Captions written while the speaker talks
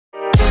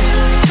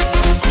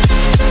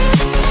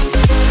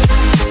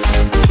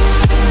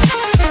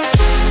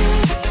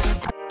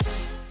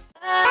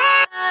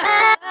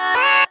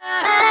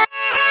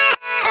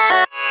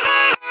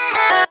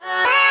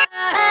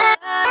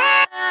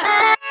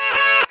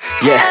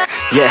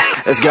Yeah,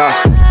 let's go.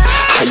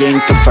 I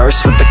ain't the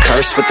first with the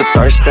curse, with the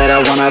thirst that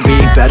I wanna be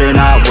better,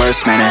 not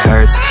worse, man it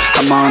hurts.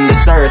 I'm on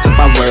this earth with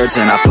my words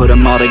and I put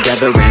them all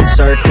together,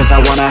 insert, cause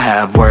I wanna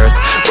have worth.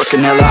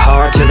 Working hella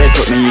hard till they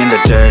put me in the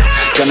dirt.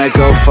 Gonna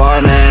go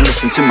far, man,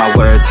 listen to my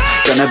words.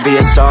 Gonna be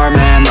a star,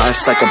 man,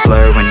 life's like a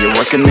blur. When you're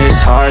working this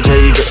hard, yeah,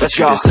 you get what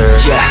you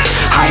deserve. Yeah,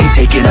 I ain't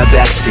taking a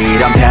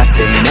backseat, I'm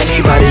passing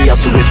anybody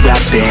else who is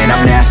rapping.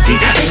 I'm nasty,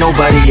 ain't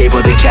nobody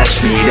able to catch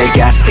me. They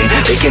gasping,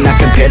 they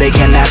cannot compare, they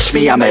can't match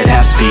me. I'm at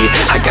half speed,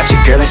 I got your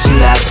girl and she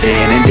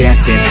laughing and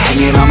dancing,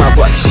 hanging on my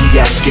butt, she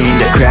asking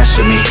to crash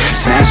with me,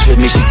 smash with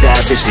me, she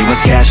savage, she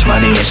wants cash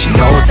money, and she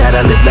knows that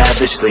I live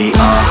lavishly.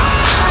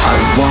 I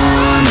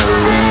wanna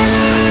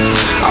live,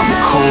 I'm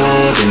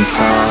cold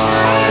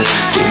inside,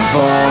 give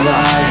all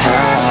I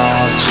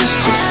have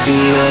just to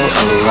feel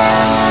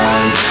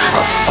alive.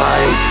 I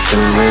fight to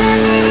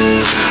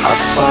live, I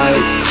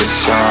fight to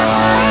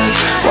strive,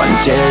 one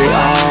day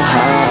I'll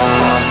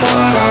have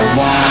what I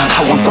want.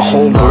 I want the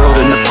whole world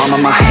in the palm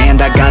of my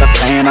hand, I got a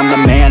plan, I'm the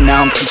man,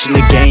 now I'm teaching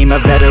the game, a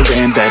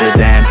veteran, better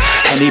than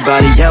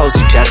anybody else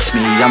who tests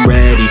me. I'm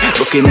ready,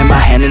 looking at my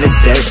hand and it's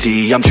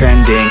steady, I'm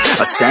trending,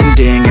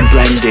 ascending and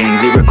blending,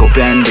 lyrical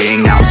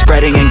bending, now I'm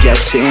spreading and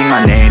getting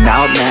my name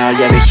out now,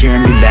 yeah, they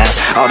hearing me laugh,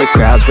 all the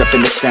crowds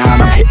repping the sound,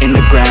 I'm hitting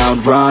the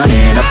ground,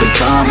 running, up and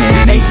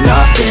coming, ain't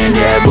nothing,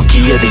 yeah,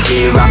 rookie of the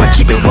year, I'ma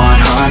keep it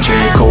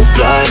 100,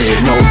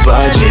 cold-blooded, no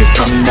budget,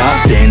 from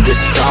nothing to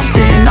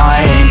something,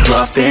 I ain't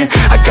bluffing,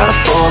 I got a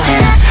full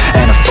hand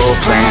and a full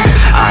plan,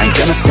 I ain't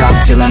gonna stop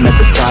till I'm at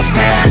the top,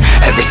 man,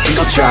 every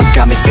single drop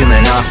got me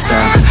feeling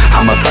awesome,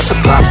 I'm about to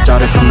pop,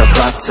 started from the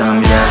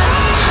bottom, yeah,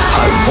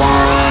 I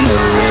wanna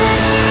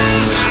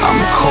live,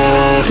 I'm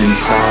cold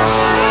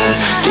inside,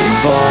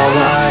 give all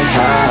I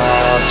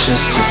have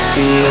just to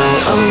feel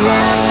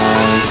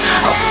alive,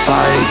 I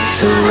fight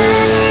to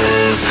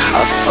live,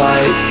 I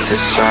fight to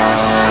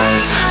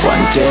strive,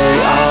 one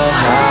day I'll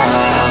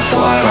have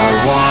what I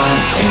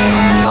want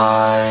in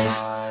life.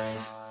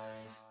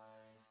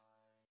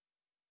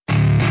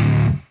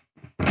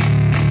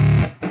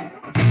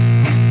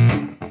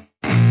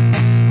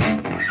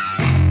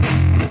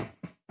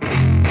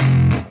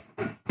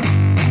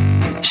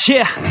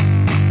 Yeah,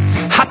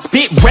 I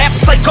spit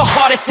raps like a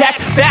heart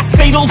attack, fast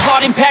fatal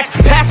heart impacts,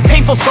 past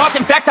painful scars,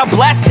 in fact I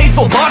blast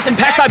tasteful bars and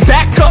past. I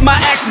back up my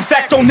actions,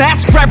 fact don't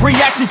ask, grab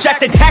reactions,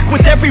 jacked attack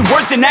with every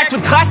word, then act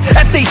with class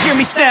as they hear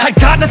me snap. I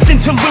got nothing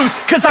to lose,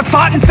 cause I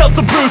fought and felt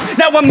the bruise,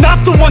 now I'm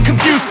not the one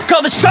confused,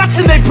 call the shots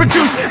and they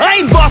produce,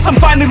 I ain't lost, I'm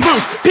finally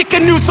loose, pick a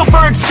new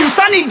silver excuse,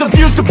 I need the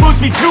views to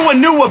boost me to a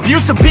new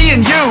abuse of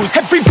being used.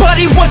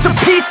 Everybody wants a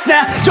piece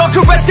now, y'all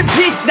can rest in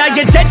peace now,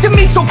 you're dead to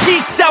me so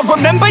peace out,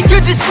 remember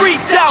you're just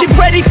freaked out, get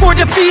ready for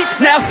defeat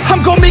now,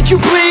 I'm gonna make you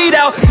bleed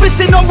out,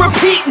 listen on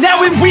repeat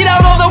now and weed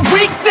out all the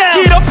weak now.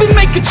 Get up and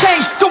make a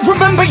change, don't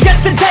remember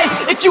yesterday,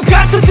 if you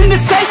got something to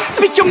say,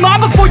 speak your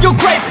mind before your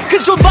grave,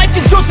 cause your life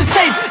is yours to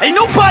save, ain't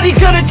nobody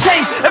gonna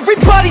change,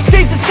 everybody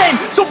stays the same,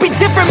 so be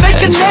different,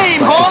 make a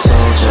name, like a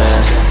soldier,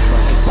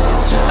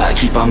 I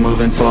keep on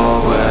moving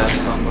forward,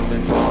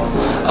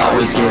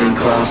 always getting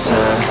closer,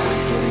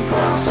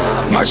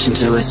 I'm marching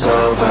till it's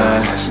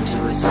over,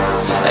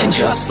 and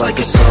just like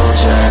a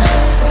soldier,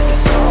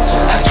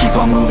 I keep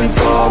on moving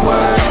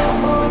forward,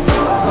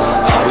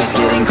 always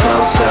getting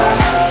closer,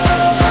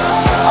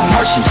 I'm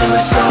marching till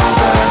it's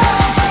over,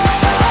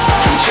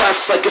 and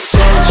just like a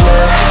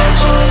soldier,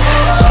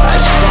 I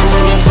keep on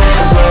moving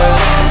forward,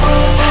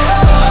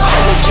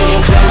 always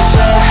getting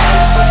closer,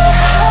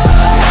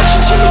 I'm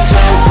marching till it's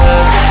over,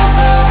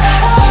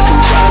 and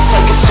just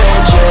like a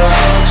soldier,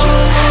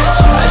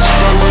 I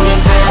keep on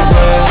moving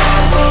forward,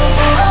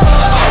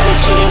 always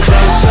getting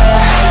closer,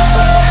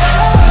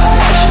 I'm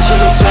marching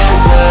till it's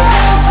over.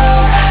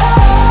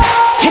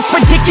 It's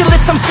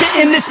ridiculous, I'm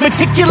spitting this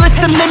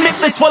meticulous and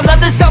limitless, while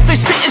others out there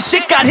spitting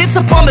shit got hits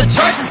up on the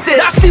charts instead.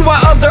 I see why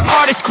other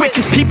artists quit,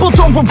 cause people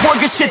don't reward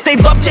good shit, they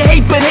love to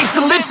hate but hate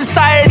to live.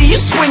 Society, you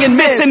swing and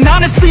miss, and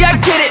honestly I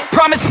get it,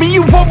 promise me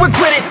you won't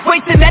regret it,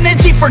 wasting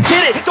energy,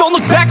 forget it, don't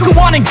look back, go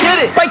on and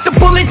get it, bite the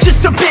bullet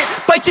just a bit,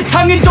 bite your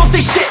tongue and don't say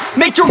shit,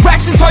 make your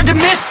actions hard to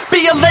miss,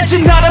 be a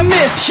legend not a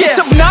myth, yeah.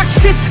 It's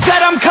obnoxious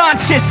that I'm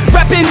conscious,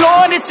 rapping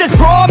honest as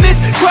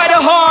promise, try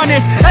to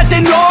harness, as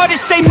an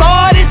artist stay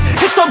modest,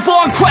 it's a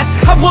long quest,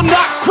 I will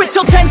not quit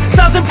till 10,000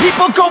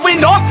 people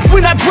going off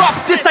when I drop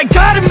this, I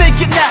gotta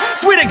make it now,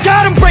 swear to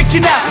God I'm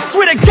breaking out,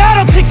 swear to God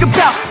I'll take a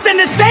bow, stand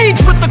the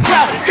stage with the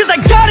crowd, cause I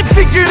got it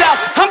figured out,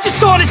 I'm just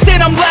honest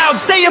and I'm loud,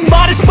 saying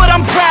modest but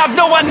I'm proud,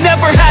 no I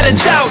never had a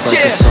doubt, just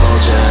like a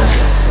soldier,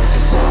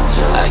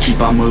 I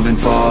keep on moving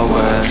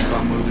forward,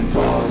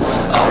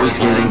 always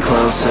getting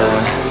closer,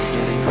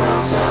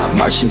 I'm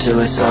marching till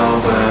it's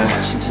over,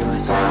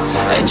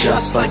 and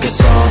just like a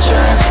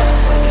soldier,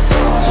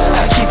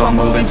 I keep on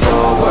moving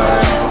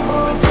forward,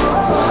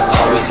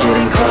 always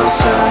getting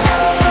closer,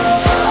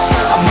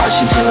 I'm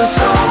marching till it's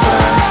over,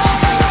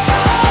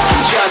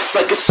 and just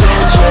like a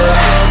soldier,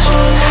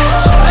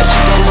 I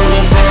keep on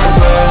moving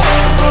forward,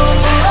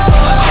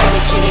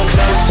 always getting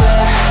closer,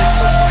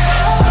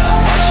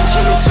 I'm marching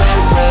till it's over.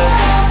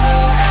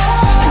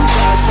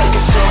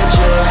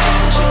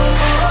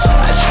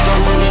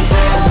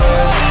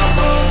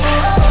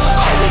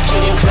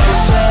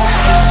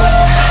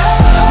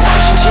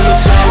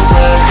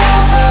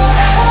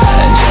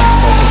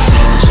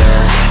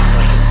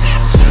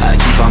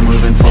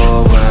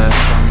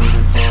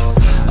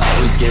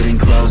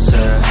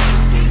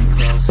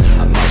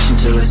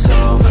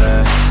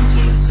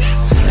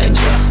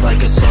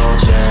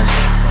 soldier.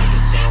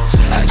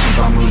 I keep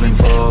on moving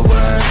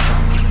forward,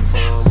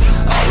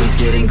 always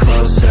getting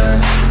closer.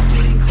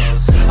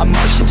 I'm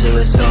marching till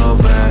it's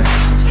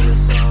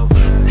over.